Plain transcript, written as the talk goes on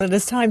It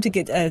is time to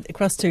get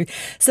across to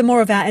some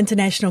more of our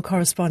international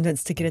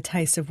correspondents to get a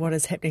taste of what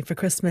is happening for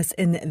Christmas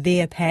in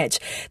their patch.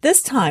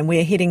 This time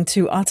we're heading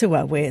to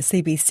Ottawa, where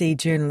CBC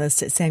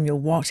journalist Samuel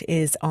Wat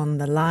is on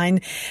the line.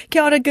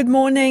 Kia ora, good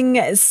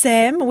morning,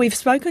 Sam. We've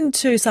spoken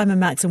to Simon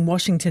Marks in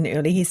Washington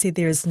earlier. He said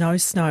there is no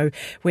snow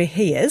where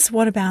he is.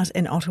 What about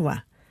in Ottawa?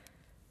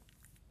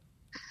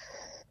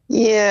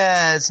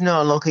 Yeah, it's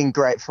not looking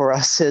great for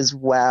us as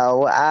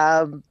well.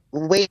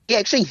 We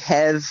actually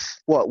have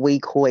what we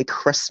call a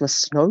Christmas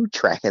snow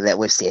tracker that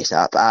we've set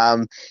up.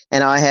 And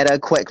I had a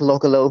quick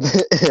look a little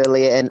bit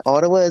earlier, and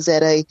Ottawa is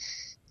at a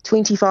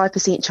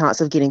 25% chance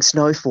of getting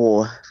snow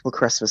for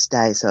Christmas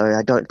Day. So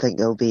I don't think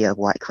it'll be a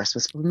white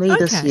Christmas for me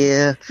this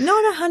year.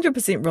 Not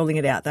 100% ruling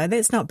it out, though.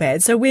 That's not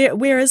bad. So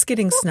where is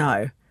getting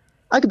snow?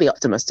 I could be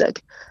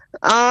optimistic.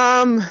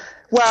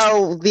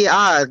 Well, there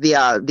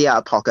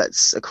are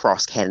pockets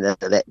across Canada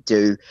that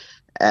do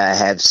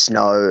have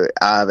snow.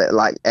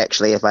 Like,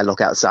 actually, if I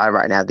look outside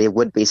right now, there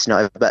would be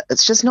snow, but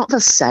it's just not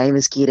the same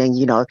as getting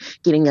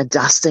a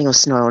dusting of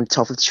snow on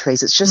top of the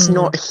trees. It's just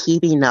not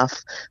heavy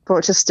enough for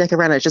it to stick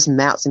around. It just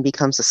melts and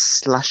becomes a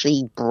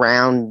slushy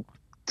brown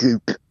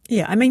goop.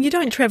 Yeah, I mean, you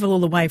don't travel all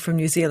the way from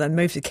New Zealand,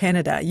 move to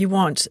Canada. You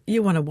want a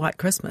white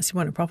Christmas. You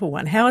want a proper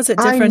one. How is it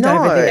different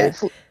over there?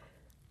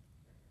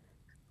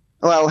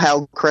 Well,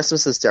 how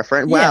Christmas is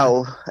different. Yeah.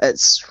 Well,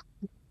 it's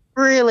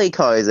really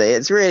cozy.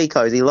 It's really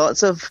cozy.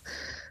 Lots of,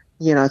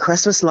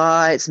 Christmas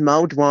lights,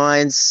 mulled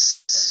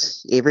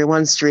wines.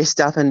 Everyone's dressed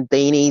up in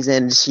beanies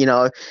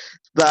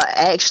but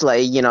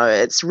actually,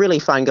 it's really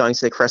fun going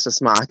to the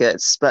Christmas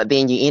markets, but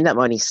then you end up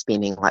only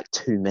spending like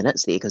 2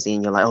 minutes there because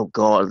then you're like, oh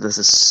God, this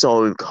is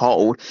so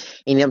cold.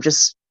 And I'm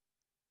just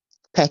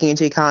packing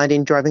into your car and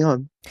then driving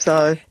home.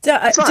 So do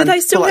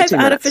they still have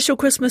like artificial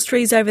Christmas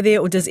trees over there,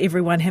 or does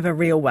everyone have a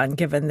real one,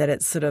 given that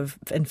it's sort of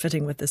in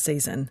fitting with the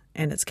season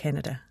and it's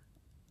Canada?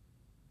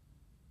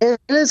 It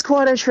is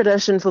quite a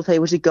tradition for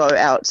people to go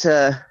out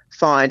to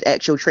find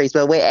actual trees,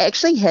 but we're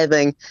actually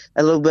having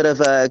a little bit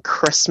of a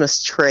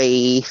Christmas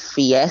tree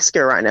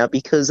fiasco right now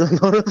because a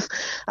lot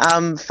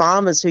of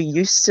farmers who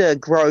used to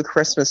grow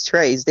Christmas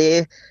trees,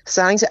 they're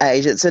starting to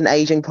age. It's an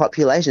aging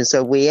population,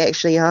 so we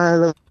actually are a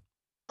little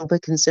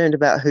bit concerned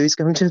about who's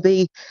going to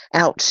be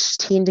out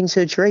tending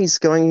to trees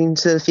going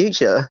into the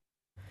future.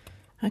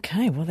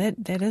 Okay, well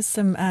that is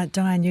some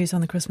dire news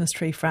on the Christmas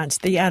tree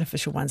front. The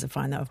artificial ones are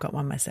fine though. I've got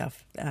one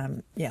myself.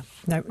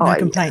 No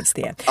complaints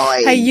there.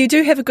 Hey, you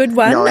do have a good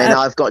one. No, and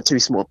I've got too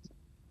small.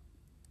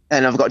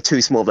 And I've got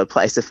too small of a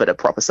place to fit a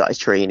proper size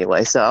tree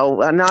anyway,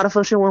 so an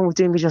artificial one will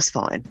do me just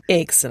fine.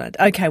 Excellent.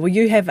 Okay, well,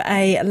 you have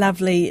a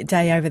lovely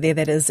day over there.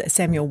 That is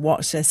Samuel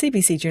Wat, a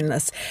CBC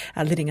journalist,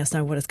 letting us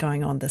know what is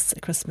going on this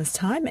Christmas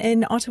time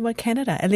in Ottawa, Canada.